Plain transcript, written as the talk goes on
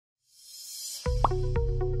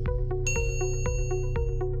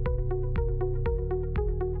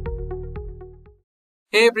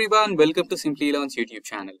Hey everyone, welcome to Simplilearn's YouTube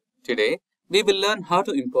channel. Today, we will learn how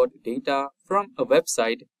to import data from a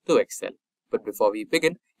website to Excel. But before we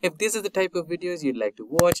begin, if this is the type of videos you'd like to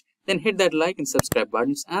watch, then hit that like and subscribe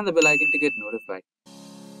buttons and the bell icon to get notified.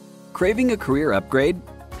 Craving a career upgrade?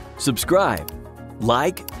 Subscribe,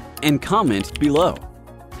 like, and comment below.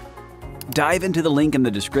 Dive into the link in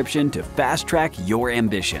the description to fast-track your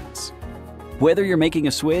ambitions. Whether you're making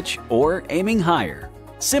a switch or aiming higher,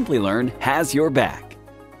 Simplilearn has your back.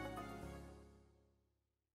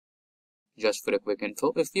 Just for a quick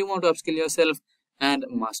info, if you want to upskill yourself and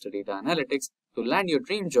master data analytics to land your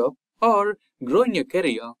dream job or grow in your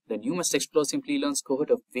career, then you must explore Simplilearn's cohort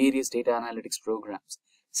of various data analytics programs.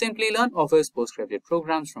 Simplilearn offers postgraduate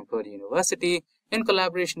programs from Purdue University in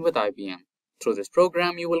collaboration with IBM. Through this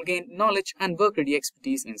program, you will gain knowledge and work-ready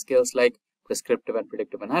expertise in skills like prescriptive and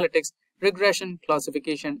predictive analytics, regression,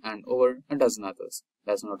 classification, and over a dozen others.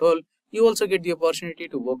 That's not all. You also get the opportunity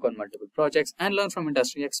to work on multiple projects and learn from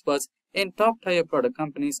industry experts in top-tier product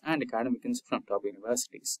companies and academics from top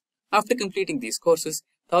universities. After completing these courses,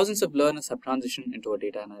 thousands of learners have transitioned into a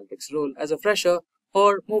data analytics role as a fresher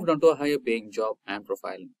or moved on to a higher-paying job and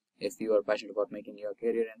profiling. If you are passionate about making your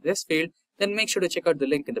career in this field, then make sure to check out the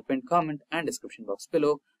link in the pinned comment and description box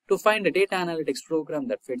below to find a data analytics program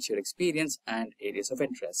that fits your experience and areas of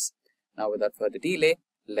interest. Now, without further delay,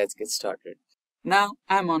 let's get started. Now,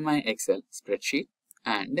 I'm on my Excel spreadsheet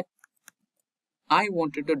and I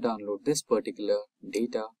wanted to download this particular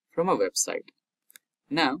data from a website.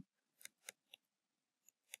 Now,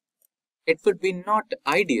 it would be not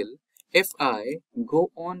ideal if I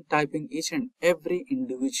go on typing each and every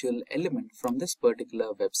individual element from this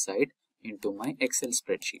particular website into my Excel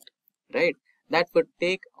spreadsheet, right? That would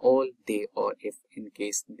take all day, or if in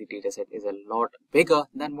case the dataset is a lot bigger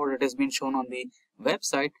than what it has been shown on the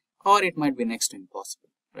website, or it might be next to impossible,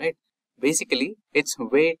 right? Basically, it's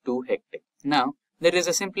way too hectic. Now, there is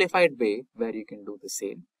a simplified way where you can do the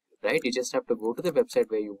same, right? You just have to go to the website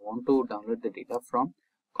where you want to download the data from,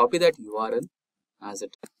 copy that URL as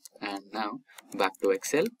it, and now back to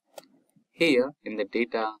Excel. Here in the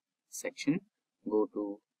data section, go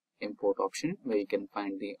to import option where you can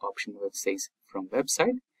find the option which says from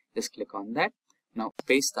website. Just click on that. Now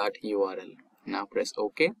paste that URL. Now press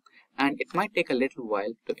OK, and it might take a little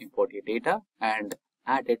while to import your data and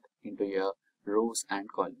add it into your rows and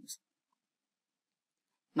columns.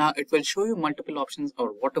 Now it will show you multiple options or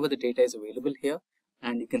whatever the data is available here,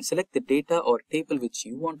 and you can select the data or table which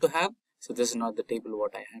you want to have. So this is not the table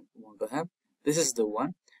what I want to have. This is the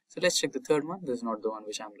one. So let's check the third one. This is not the one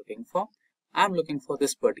which I'm looking for. I'm looking for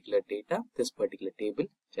this particular data, this particular table.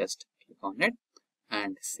 Just click on it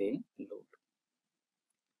and say load.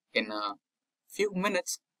 In a few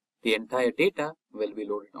minutes, the entire data will be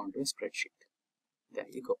loaded onto a spreadsheet. There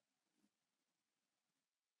you go.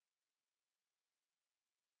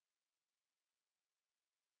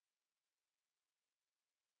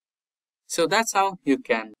 So that's how you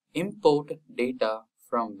can import data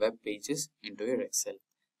from web pages into your Excel.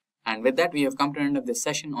 And with that, we have come to the end of this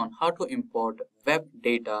session on how to import web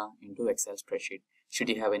data into Excel spreadsheet. Should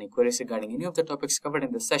you have any queries regarding any of the topics covered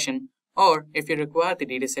in this session, or if you require the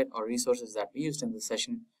dataset or resources that we used in this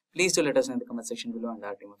session, please do let us know in the comment section below, and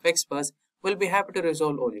our team of experts will be happy to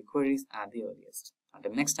resolve all your queries at the earliest.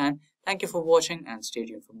 Until next time, thank you for watching and stay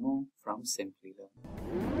tuned for more from Simplilearn.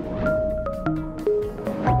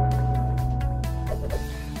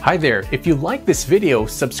 Hi there, if you like this video,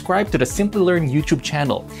 subscribe to the Simplilearn YouTube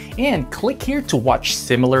channel and click here to watch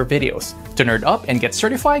similar videos. To nerd up and get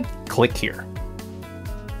certified, click here.